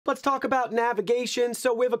Let's talk about navigation.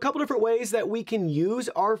 So we have a couple different ways that we can use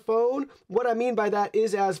our phone. What I mean by that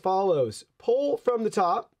is as follows. Pull from the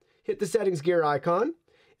top, hit the settings gear icon, and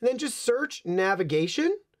then just search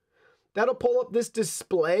navigation. That'll pull up this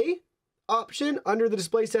display option. Under the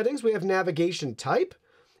display settings, we have navigation type,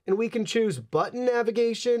 and we can choose button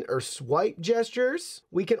navigation or swipe gestures.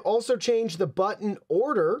 We can also change the button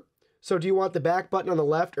order. So do you want the back button on the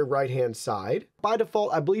left or right-hand side? By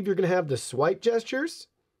default, I believe you're gonna have the swipe gestures,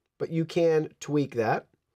 but you can tweak that.